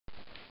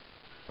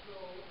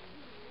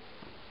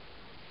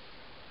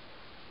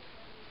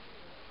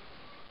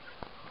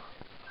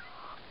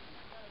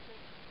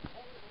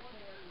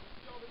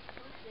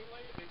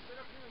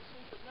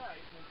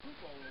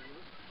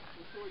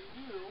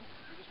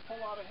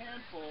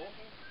handful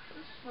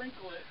and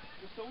sprinkle it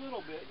just a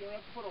little bit. You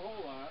don't have to put a whole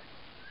lot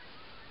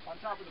on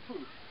top of the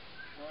poop,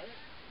 right?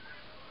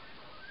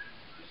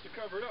 Just to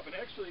cover it up. And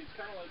actually, it's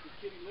kind of like a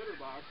kitty litter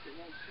box. It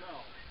won't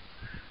smell.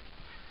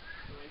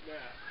 So like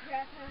that.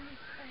 Yeah,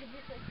 I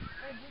just a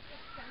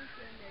skunk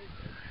in there.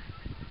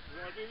 You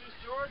want to do this,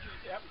 George? Or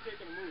you have to take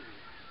in a movie?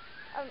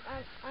 I'm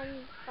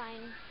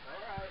fine.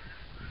 All right.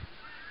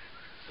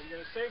 So I'm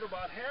going to save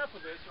about half of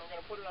it, so I'm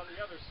going to put it on the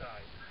other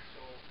side. So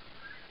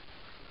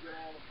you get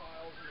all the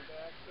piles in the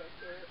back set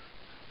there.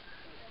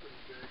 That's pretty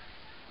good.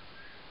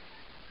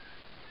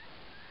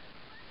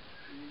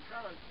 So you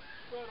kind of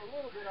spread a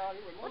little bit out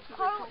here. Most of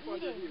the poop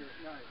under here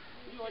at night.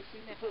 He likes to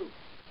eat the poop.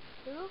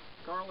 Who?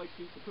 Carl likes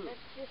to eat the poop.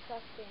 That's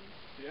disgusting.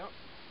 Yep.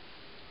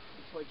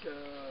 It's like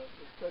a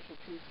special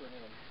treat for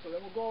him. So then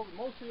we'll go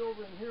mostly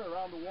over in here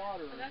around the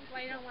water. So that's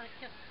why you don't want to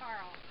kiss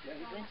Carl. Yeah,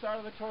 he drinks out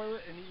of the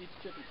toilet and he eats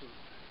chicken poop.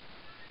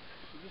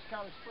 So just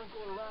kind of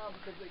sprinkle it around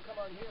because they come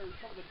on here.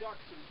 Some of the ducks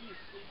and geese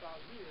sleep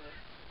out here.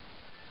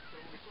 So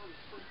we'll sort of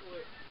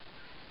sprinkle it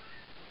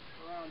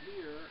around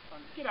here.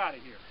 Get out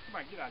of here.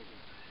 Come on, get out of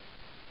here.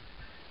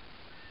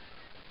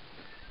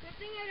 Good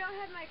thing I don't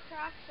have my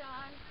Crocs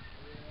on.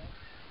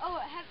 Yeah.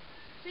 Oh,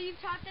 so you've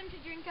taught them to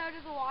drink out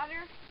of the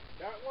water?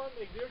 That one,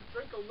 they did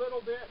drink a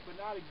little bit, but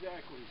not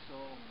exactly, so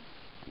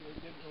it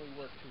didn't really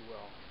work too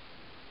well.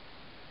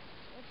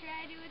 What should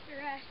I do with the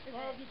rest of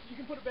it? You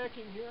can put it back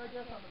in here, I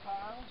guess, on the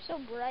pile. So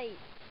bright.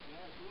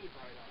 Yeah, it's really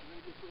bright out. I'm going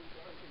to get really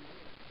dark in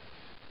here.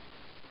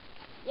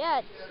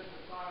 Yeah.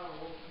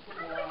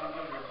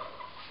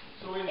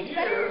 So in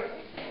here,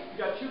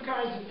 you got two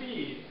kinds of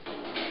feed.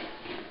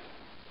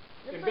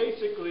 And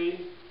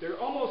basically, they're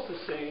almost the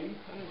same.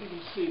 I don't know if you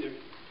can see them.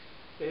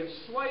 They have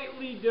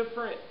slightly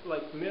different,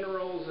 like,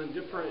 minerals and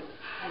different.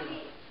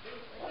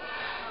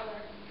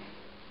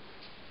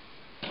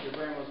 Your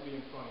grandma's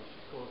being funny.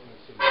 She's closing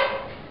the city.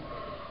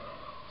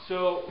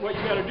 So what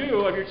you got to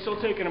do, if you're still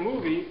taking a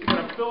movie, you're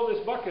going to fill this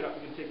bucket up.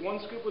 You can take one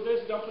scoop of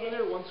this, dump it in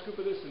there, one scoop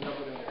of this, and dump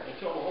it in there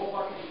until the whole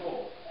bucket's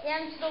full.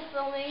 Yeah, I'm still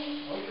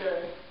filming.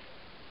 Okay.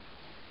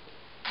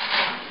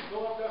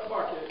 Fill up that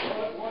bucket.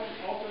 One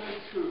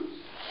alternate scoops.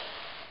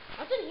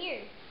 What's in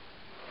here?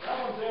 That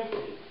one's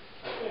empty,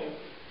 I think.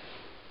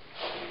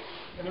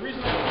 And the reason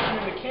I put them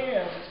in the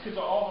cans is because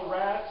of all the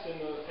rats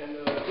and the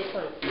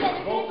different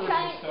gophers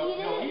and stuff.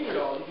 They'll eat it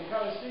all. You can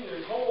kind of see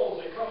there's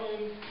holes that come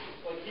in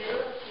like here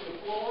through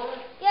the floor.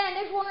 Yeah, and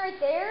there's one right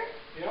there.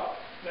 Yeah.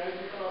 Then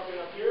you come up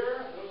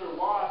here. Those are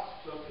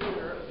wasps up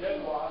here,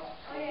 dead wasps.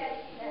 Oh yeah, I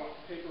see that.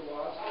 Paper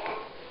wasps.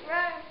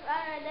 Right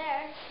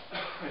there.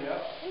 Yeah.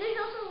 And there's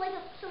also like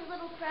some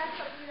little cracks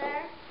up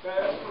there.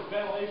 That's for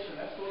ventilation.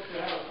 That's supposed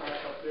to have a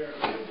crack up there.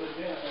 But this is a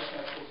den. That's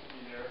not supposed to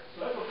be there.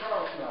 So that's what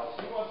Carl smells.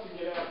 He wants to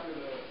get after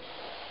the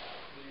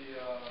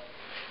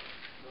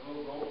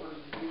little gophers.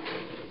 He's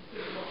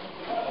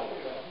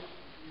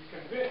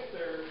convinced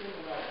they're in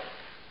the mouth.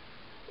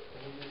 And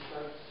he just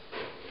starts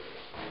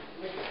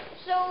licking.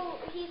 So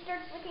he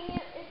starts licking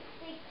it if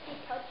they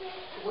touch it?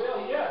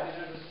 Well, yeah,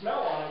 there's a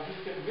smell on it.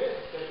 He's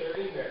convinced that they're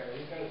in there.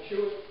 He's going to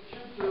chew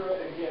through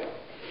it and get it.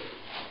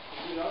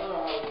 You know, I don't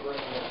know how to bring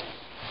it in.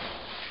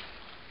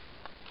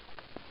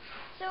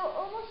 So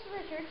almost the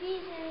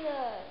turkeys and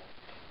the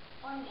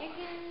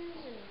chickens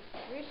and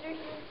roosters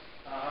and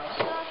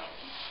stuff,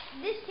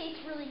 this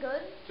tastes really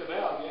good. To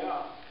them,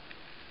 yeah.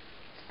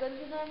 It's good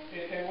to them.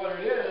 And what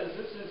it is,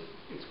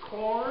 it's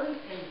corn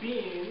and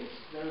beans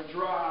that are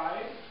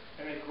dried,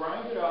 and they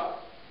grind it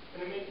up,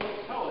 and they make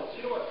little pellets.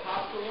 You know what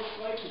pasta looks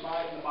like? You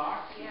buy it in the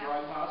box,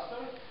 dried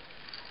pasta?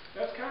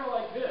 That's kind of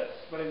like this,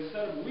 but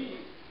instead of wheat,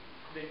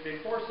 they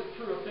force it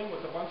through a thing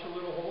with a bunch of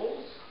little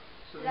holes,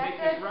 so they make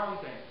this round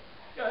thing.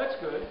 Yeah, that's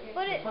good.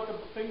 Put the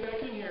thing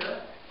back in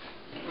here.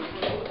 You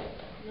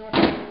know what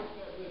to do with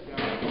that lid down.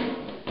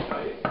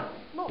 Tight.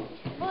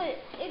 But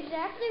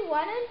exactly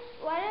why do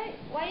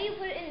you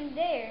put it in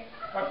there?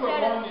 I put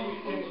one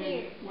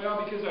in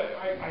well, because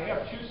I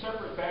have two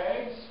separate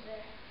bags,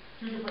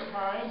 two different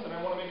kinds, and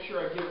I want to make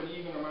sure I give an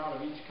even amount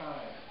of each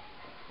kind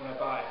when I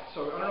buy it.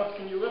 So I don't know,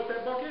 can you lift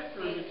that bucket,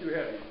 or is it too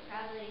heavy?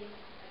 Probably.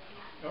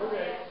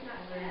 Okay.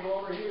 I'm going to go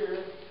over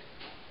here.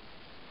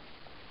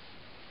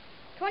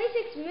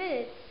 26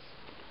 minutes.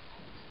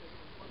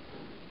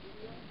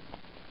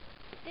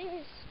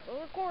 Things are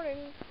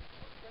recording.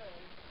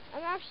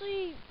 I'm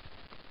actually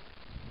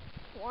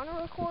want to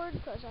record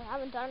because I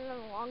haven't done it in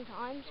a long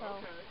time. So.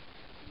 Okay.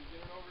 Can you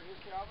get it over here,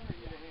 Calvin, or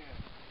you get a hand?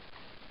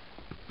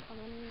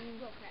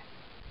 Okay.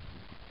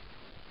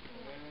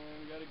 And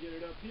we got to get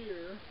it up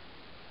here.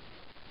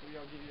 Maybe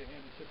I'll give you a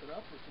hand to tip it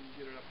up, or can you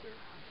get it up there?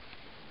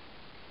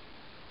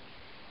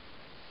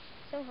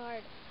 So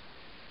hard.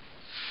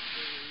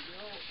 There we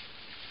go.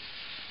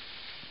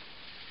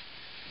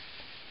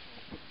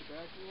 I'll push it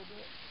back a little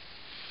bit.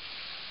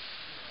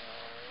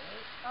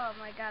 Alright. Oh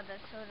my god,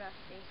 that's so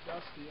dusty. It's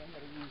dusty. I'm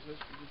going to use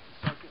this for just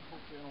a second.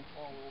 Hopefully I don't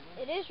fall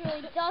over. It is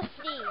really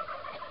dusty.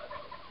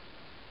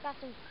 Got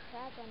some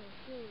crap on your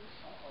shoes.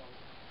 Uh-oh.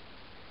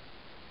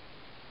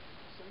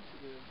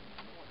 Sensitive.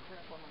 I don't want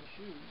crap on my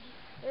shoes.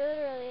 There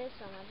literally is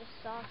some. I just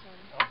saw some.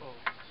 Uh-oh.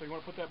 So you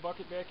want to put that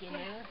bucket back in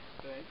there?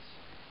 Thanks.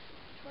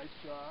 Nice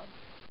job.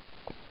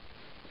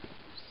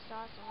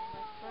 Saw something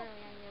like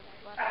burning on your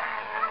butt.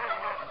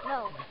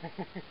 No.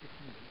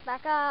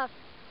 Back off.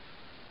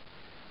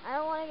 I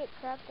don't want to get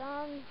crapped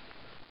on. I'm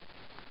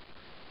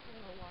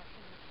gonna wash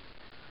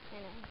them.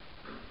 I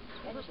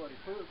know. Everybody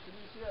poops.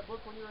 Didn't you see that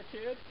book when you were a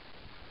kid?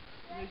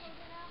 Can I close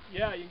it now?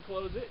 Yeah, you can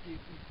close it. You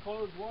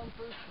close one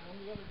first and then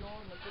the other door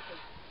and then put the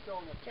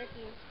stone up.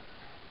 Turkeys.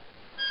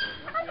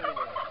 Yep, the other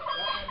way.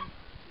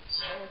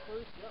 That one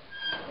first, yep.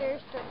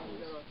 Here's You turkeys.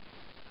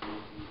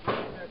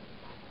 bring that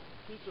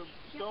piece of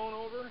stone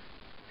over,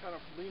 kind of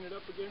lean it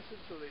up against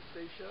it so they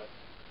stay shut.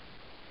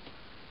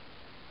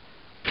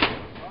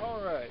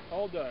 Alright,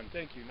 all done.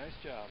 Thank you. Nice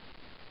job.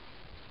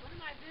 One of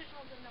my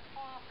visuals in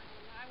Nepal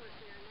when I was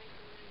there in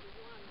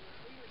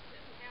 1991, we were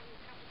sitting having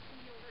a cup of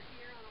tea over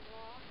here on a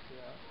wall.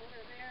 Yeah.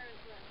 Over there is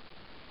the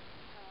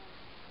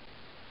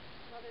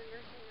mother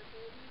nursing her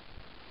baby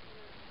in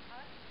her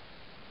hut.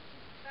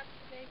 Sets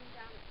the baby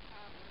down at the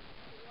top.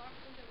 She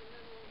walks into the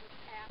middle of the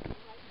path and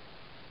right 10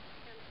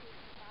 feet,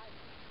 5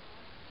 feet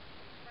long,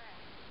 and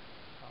cracks.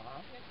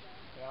 Kid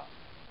does. Yeah.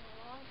 And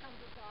along comes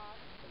a dog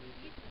and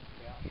eats it.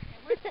 Yeah.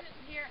 And we're sitting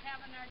here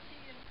having our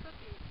tea and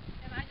cookies,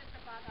 and I just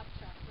about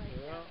upchuck right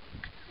there.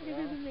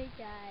 Me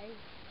guys.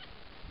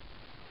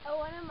 Oh,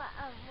 one of my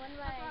That's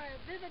a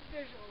vivid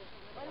visual.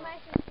 one of my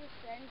sister's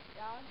friends'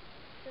 dogs.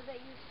 So they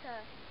used to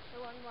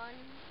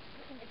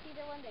it's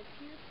either one they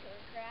puked or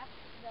crapped,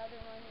 the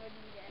other one would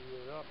eat it.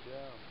 Eat it up,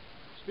 yeah.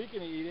 Speaking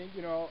of eating,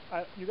 you know,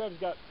 you guys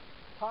got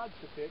pods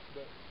to pick,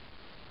 but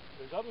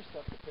there's other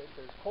stuff to pick.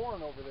 There's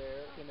corn over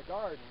there in the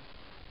garden.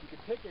 You can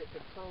pick it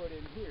and throw it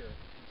in here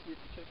and see if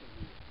the chickens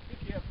eat it.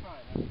 If you have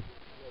time. That's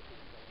the real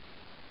thing.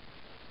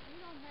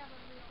 We don't have a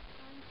real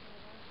concept.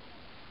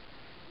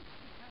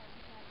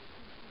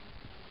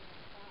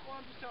 Well,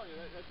 I'm just telling you,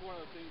 that's one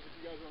of the things if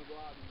you guys want to go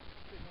out and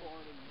pick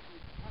corn and you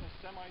kind of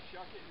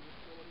semi-shuck it and just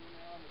throw it in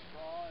there on the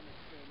straw and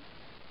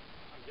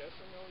I'm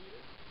guessing they'll eat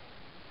it.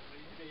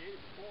 They ate it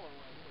before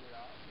when I put it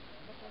out.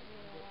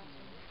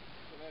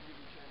 So that'd give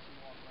you a chance to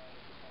walk around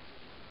and get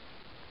something.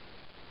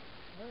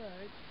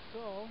 Alright,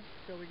 so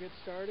shall we get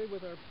started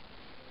with our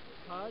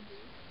pods?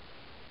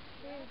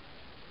 Yeah.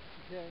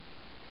 Okay. I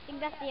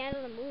think that's the end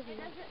of the movie.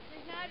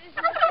 There's not as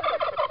much over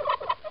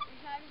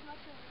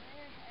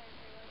there as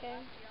there was last year. Okay.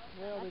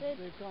 Well,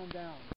 they've gone down.